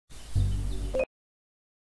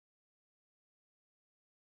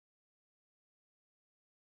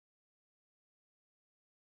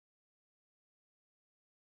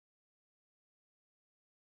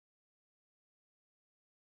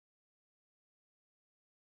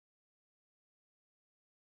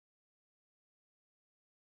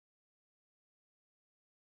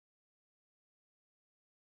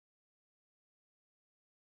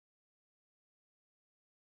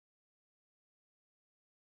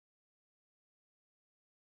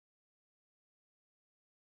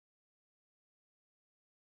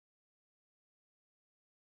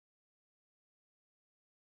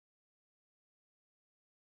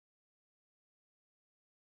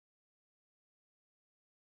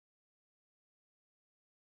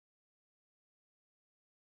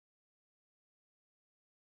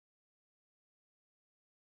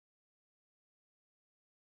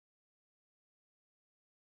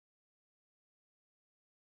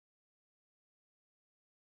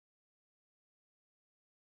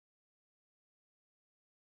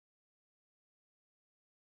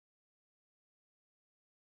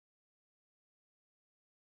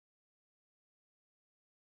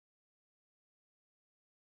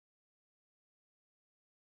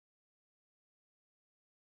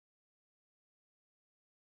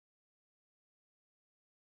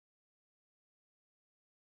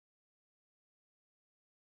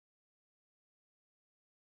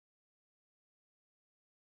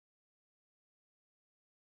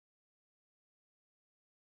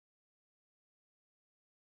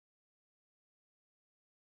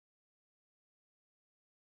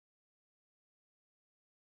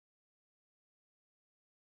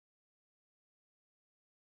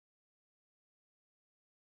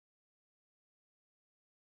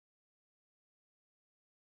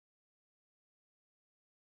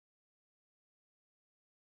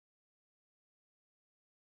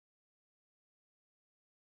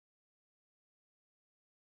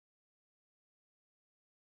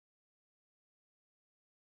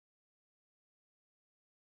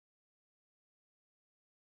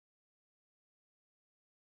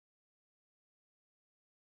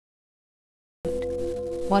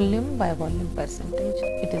volume by volume percentage.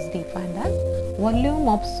 It is defined as volume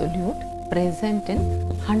of solute present in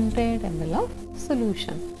 100 ml of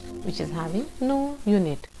solution, which is having no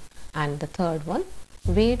unit. And the third one,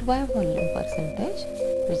 weight by volume percentage,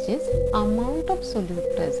 which is amount of solute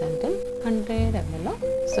present in 100 ml of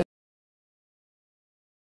solution.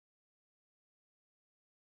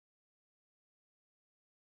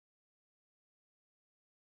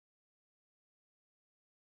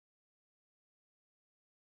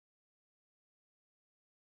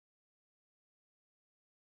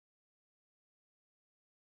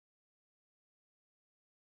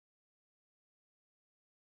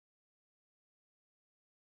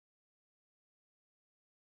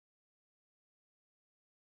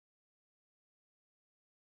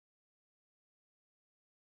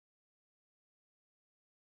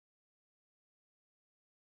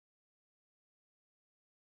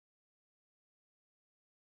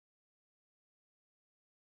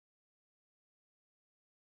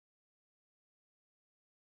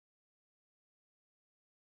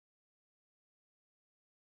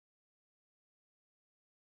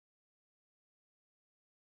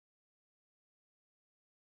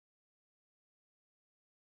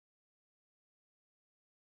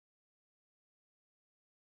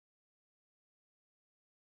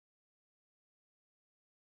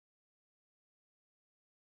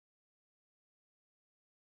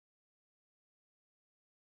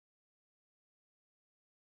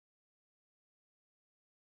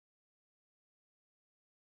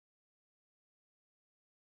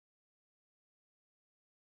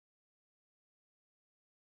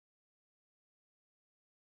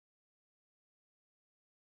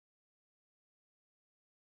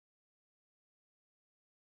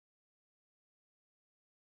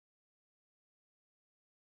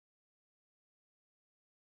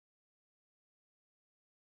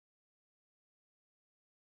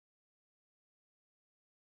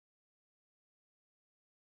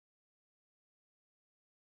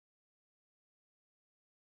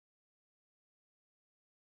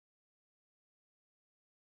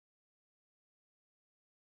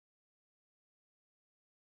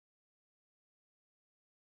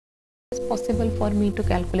 It is possible for me to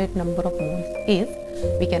calculate number of moles is,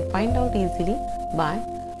 we can find out easily by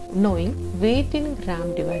knowing weight in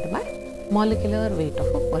gram divided by molecular weight of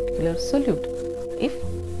a particular solute. If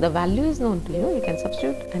the value is known to you, you can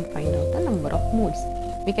substitute and find out the number of moles.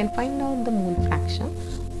 We can find out the mole fraction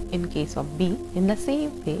in case of B. In the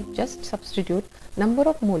same way, just substitute number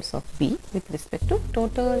of moles of B with respect to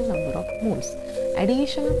total number of moles.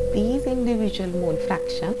 Addition of these individual mole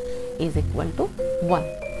fraction is equal to 1.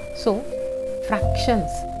 So,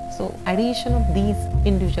 fractions, addition of these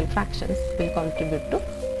individual fractions will contribute to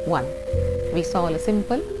 1. We solve a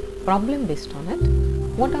simple problem based on it.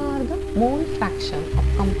 What are the mole fraction of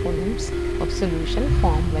components of solution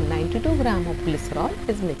formed when 92 gram of glycerol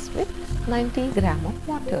is mixed with 90 gram of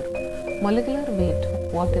water? Molecular weight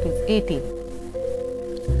of water is 18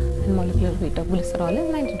 and molecular weight of glycerol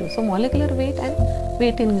is 92. So, molecular weight and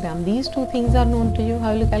weight in gram, these two things are known to you.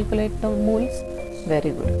 How will you calculate the moles?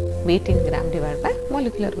 Very good. Weight in gram divided by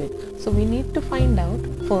molecular weight. So, we need to find out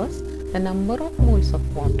first the number of moles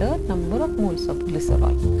of water, number of moles of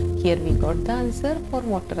glycerol. Here we got the answer for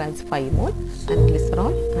water as 5 mole and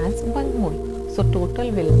glycerol as 1 mole. So,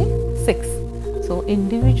 total will be 6. So,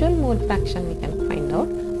 individual mole fraction we can find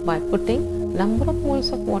out by putting number of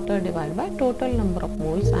moles of water divided by total number of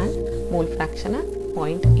moles and mole fraction as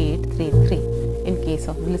 0.833. In case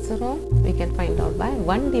of glycerol, we can find out by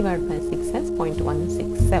 1 divided by 6 as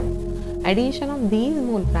 0.167. Addition of these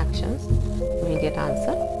mole fractions, we get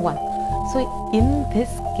answer 1. So, in this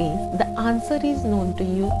case, the answer is known to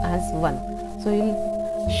you as 1. So, you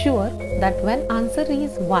will sure that when answer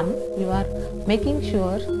is 1, you are making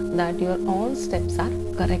sure that your all steps are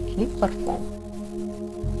correctly performed.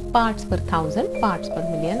 Parts per thousand, parts per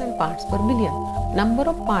million and parts per billion. Number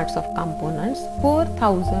of parts of components per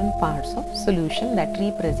 1000 parts of solution, that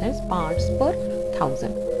represents parts per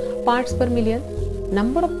 1000. Parts per million,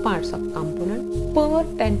 number of parts of component per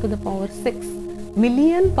 10 to the power 6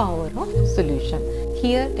 million power of solution.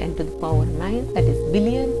 Here 10 to the power 9, that is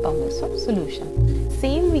billion powers of solution.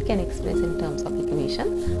 Same we can express in terms of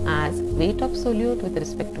equation as weight of solute with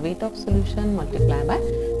respect to weight of solution multiplied by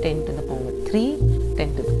 10 to the power 3,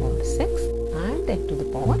 10 to the power 6 and 10 to the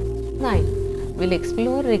power 9. We will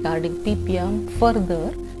explore regarding ppm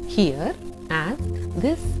further here, and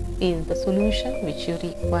this is the solution which you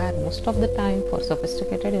require most of the time for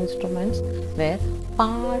sophisticated instruments, where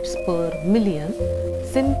parts per million,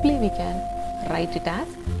 simply we can write it as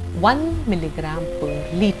 1 milligram per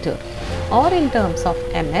liter, or in terms of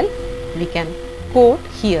ml we can quote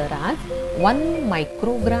here as 1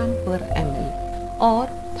 microgram per ml or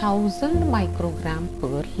 1000 microgram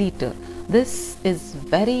per liter. This is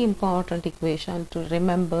very important equation to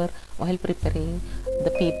remember while preparing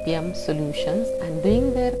the ppm solutions and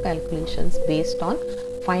doing their calculations based on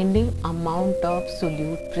finding amount of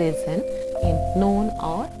solute present in known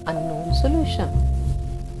or unknown solution.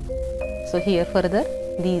 So here further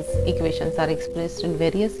these equations are expressed in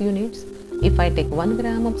various units. If I take 1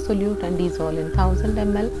 gram of solute and dissolve in 1000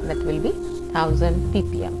 ml, that will be 1000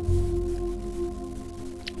 ppm.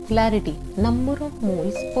 Molarity, number of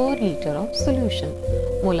moles per liter of solution.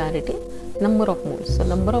 Molarity, number of moles. So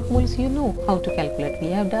number of moles you know how to calculate. We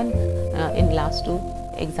have done in last two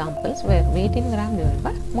examples where weight in gram divided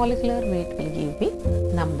by molecular weight will give me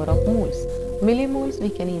number of moles. Millimoles we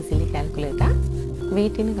can easily calculate as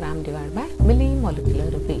weight in gram divided by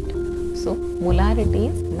millimolecular weight. So molarity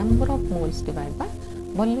is number of moles divided by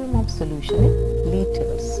volume of solution in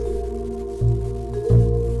liters.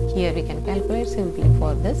 Here we can calculate simply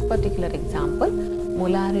for this particular example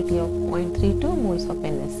molarity of 0.32 moles of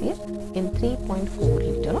NaCl in 3.4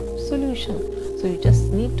 liter of solution. So you just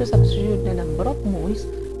need to substitute the number of moles,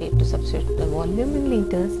 need to substitute the volume in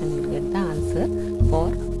liters and you will get the answer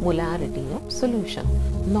for molarity of solution.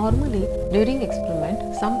 Normally during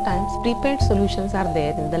experiment sometimes prepared solutions are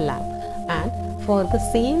there in the lab and for the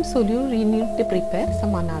same solute we need to prepare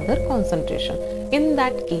some another concentration. In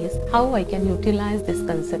that case, how I can utilize this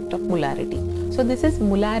concept of molarity? So this is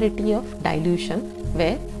molarity of dilution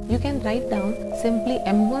where you can write down simply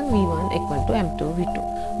M1V1 equal to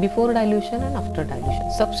M2V2 before dilution and after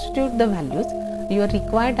dilution. Substitute the values. Your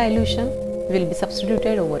required dilution will be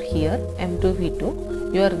substituted over here M2V2.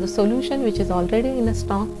 The solution which is already in a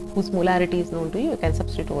stock whose molarity is known to you can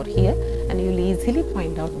substitute over here and you will easily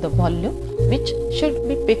find out the volume which should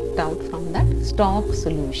be picked out from that stock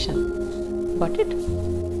solution. Got it?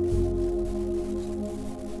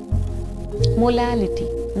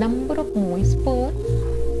 Molality, number of moles per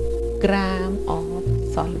gram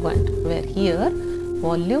of solvent, where here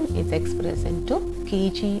volume is expressed into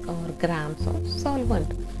kg or grams of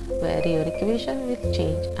solvent, where your equation will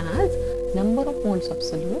change as number of moles of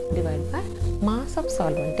solute divided by mass of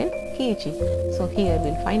solvent in kg. So here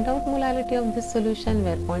we'll find out molality of this solution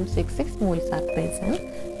where 0.66 moles are present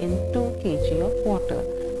in 2 kg of water.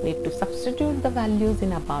 Need to substitute the values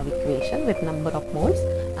in above equation with number of moles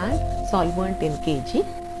and solvent in kg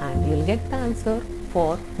and you will get the answer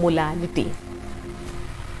for molality,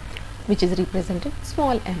 which is represented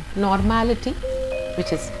small m. Normality,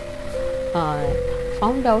 which is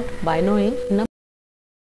found out by knowing number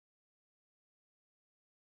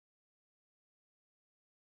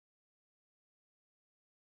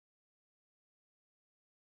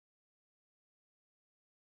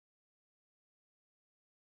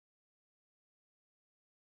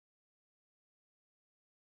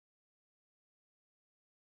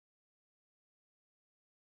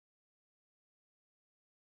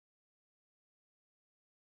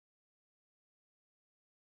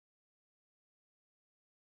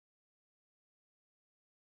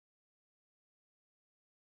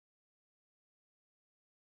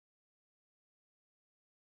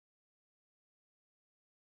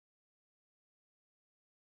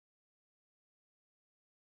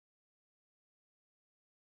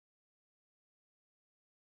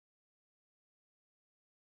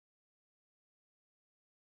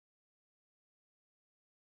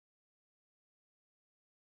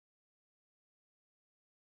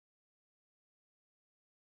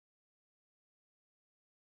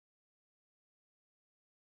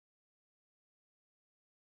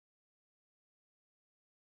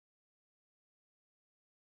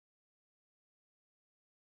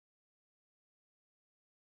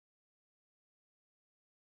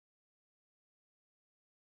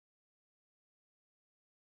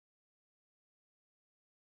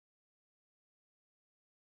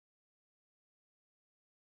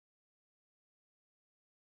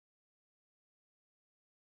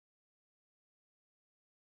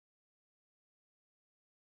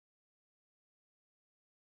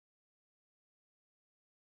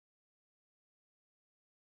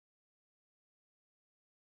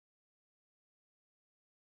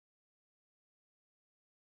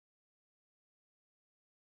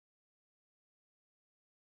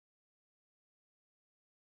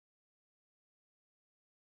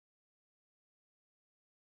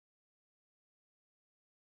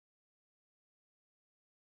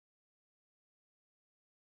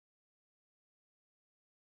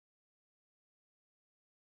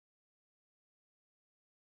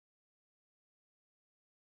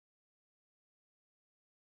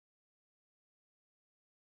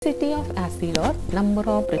Density of acid or number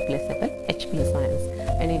of replaceable H plus ions,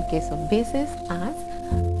 and in case of bases as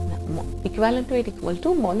equivalent weight equal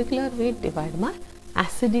to molecular weight divided by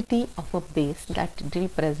acidity of a base that will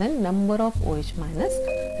present number of OH minus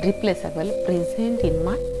replaceable present in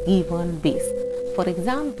my given base. For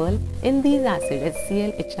example, in these acids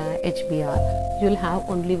HCl, HI, HBr, you will have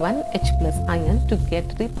only one H plus ion to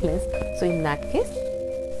get replaced. So in that case,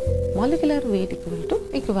 molecular weight equal to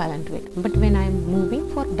equivalent weight. But when I am moving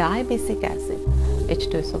for dibasic acid,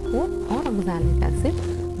 H2SO4 or oxalic acid,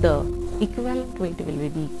 the equivalent weight will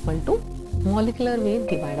be equal to molecular weight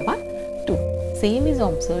divided by 2. Same is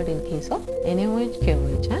observed in case of NaOH,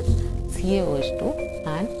 KOH and CaOH2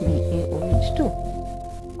 and BaOH2.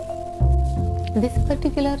 This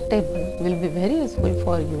particular table will be very useful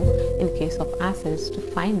for you in case of acids to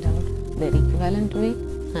find out their equivalent weight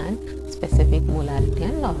and specific molarity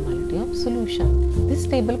and normality of solution. This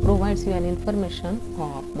table provides you an information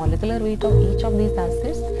of molecular weight of each of these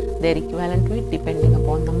acids, their equivalent weight depending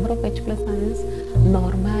upon number of H plus ions,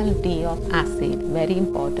 normality of acid, very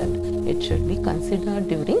important, it should be considered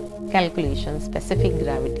during calculation, specific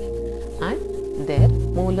gravity, and their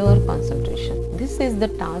molar concentration. This is the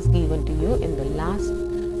task given to you in the last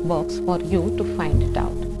box for you to find it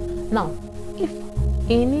out. Now, if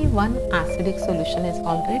any one acidic solution is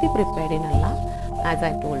already prepared in a lab, as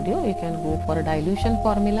I told you, you can go for a dilution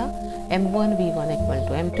formula M1V1 equal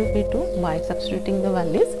to M2V2. By substituting the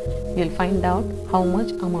values, you will find out how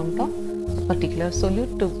much amount of a particular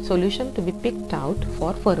solution to be picked out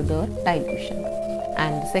for further dilution.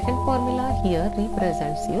 And the second formula here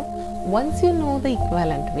represents you. Once you know the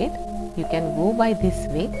equivalent weight, you can go by this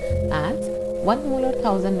way as 1 molar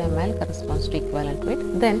 1000 ml corresponds to equivalent weight.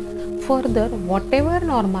 Then further, whatever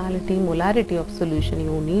normality, molarity of solution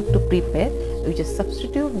you need to prepare, you just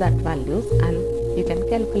substitute that values and you can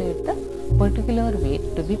calculate the particular weight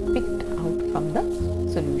to be picked out from the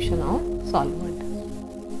solution or solvent.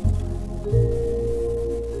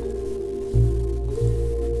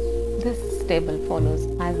 This table follows,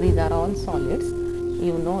 as these are all solids,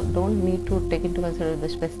 you don't need to take into consider the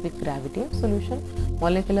specific gravity of solution.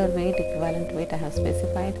 Molecular weight, equivalent weight I have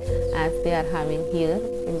specified, as they are having here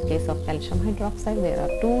in case of calcium hydroxide there are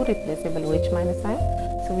 2 replaceable OH minus ion.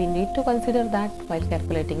 So we need to consider that while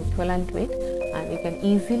calculating equivalent weight, and you can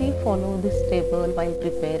easily follow this table while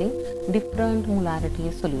preparing different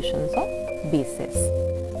molarity solutions of bases.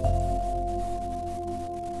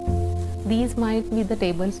 These might be the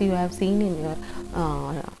tables you have seen in your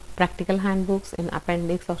practical handbooks, in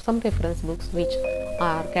appendix or some reference books, which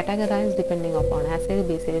are categorized depending upon acid,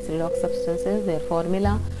 bases, redox substances, their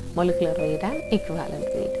formula, molecular weight and equivalent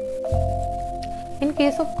weight. In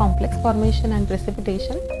case of complex formation and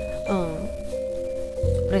precipitation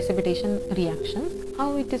reactions,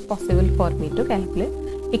 how it is possible for me to calculate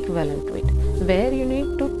equivalent weight, where you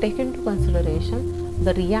need to take into consideration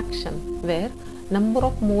the reaction where number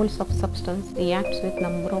of moles of substance reacts with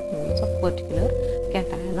number of moles of particular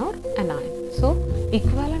cation or anion. So,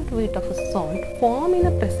 equivalent weight of a salt formed in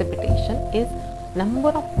a precipitation is number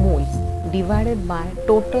of moles divided by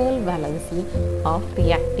total valency of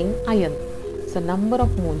reacting ion. So, number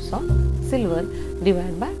of moles of silver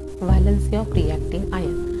divided by valency of reacting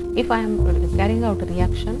ion. If I am carrying out a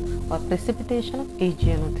reaction or precipitation of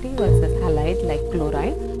AgNO3 versus halide like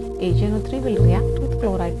chloride, AgNO3 will react with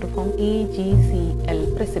chloride to form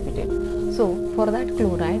AgCl precipitate. So, for that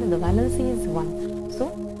chloride, the valency is 1.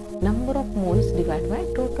 So, number of moles divided by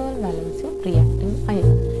total valency of reacting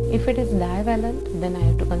ion. If it is divalent, then I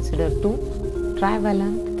have to consider 2,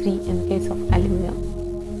 trivalent 3 in case of aluminum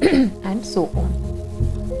and so on.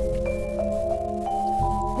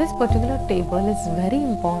 This particular table is very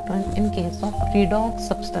important in case of redox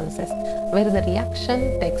substances, where the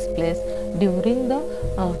reaction takes place during the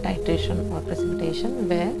titration or precipitation,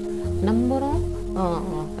 where number of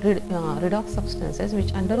redox substances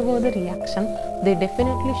which undergo the reaction, they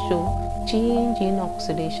definitely show change in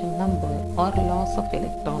oxidation number or loss of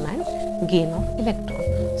electron and gain of electron.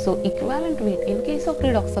 So, equivalent weight in case of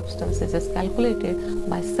redox substances is calculated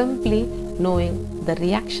by simply knowing the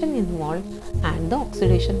reaction involved and the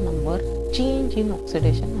oxidation number, change in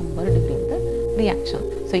oxidation number during the reaction.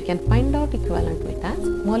 So, you can find out equivalent weight as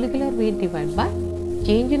molecular weight divided by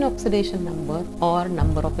change in oxidation number or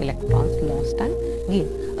number of electrons lost and gained.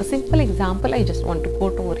 A simple example I just want to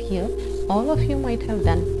quote over here. All of you might have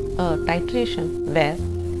done a titration where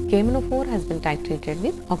KMNO4 has been titrated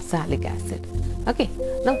with oxalic acid. Okay,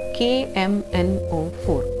 now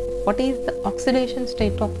KMNO4. What is the oxidation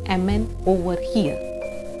state of Mn over here?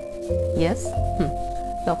 Yes,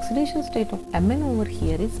 the oxidation state of Mn over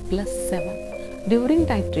here is +7, During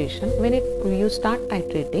titration, when you start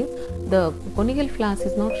titrating, the conical flask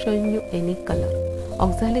is not showing you any color.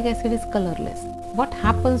 Oxalic acid is colorless. What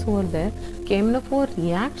happens over there? KMnO4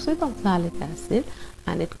 reacts with oxalic acid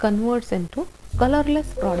and it converts into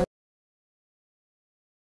colorless product.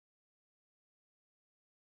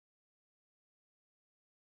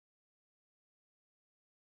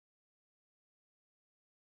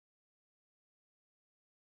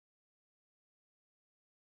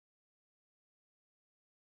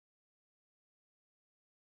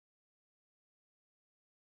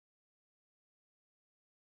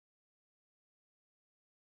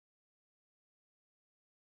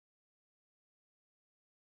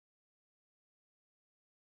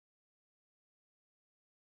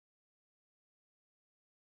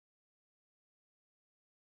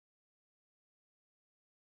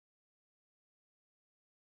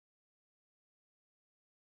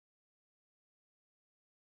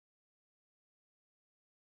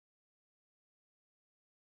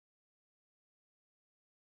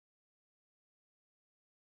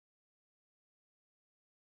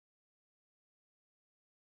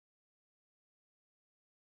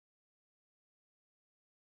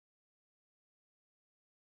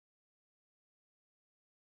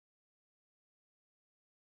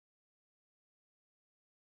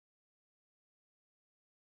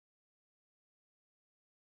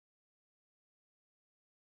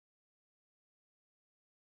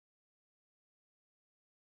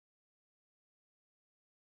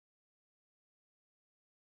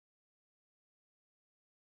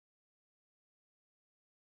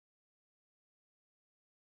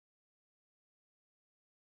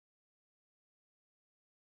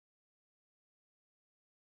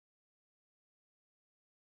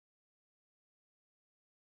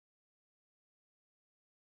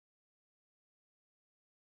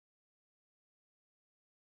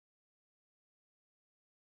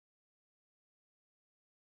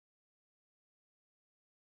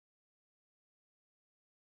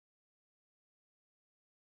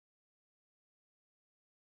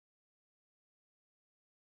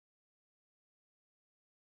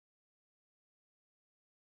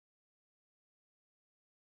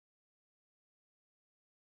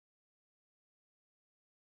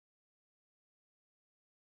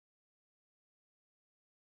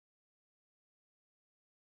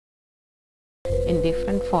 In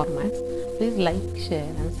different formats. Please like, share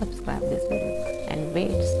and subscribe this video and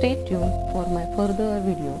stay tuned for my further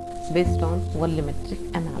video based on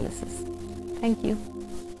volumetric analysis. Thank you.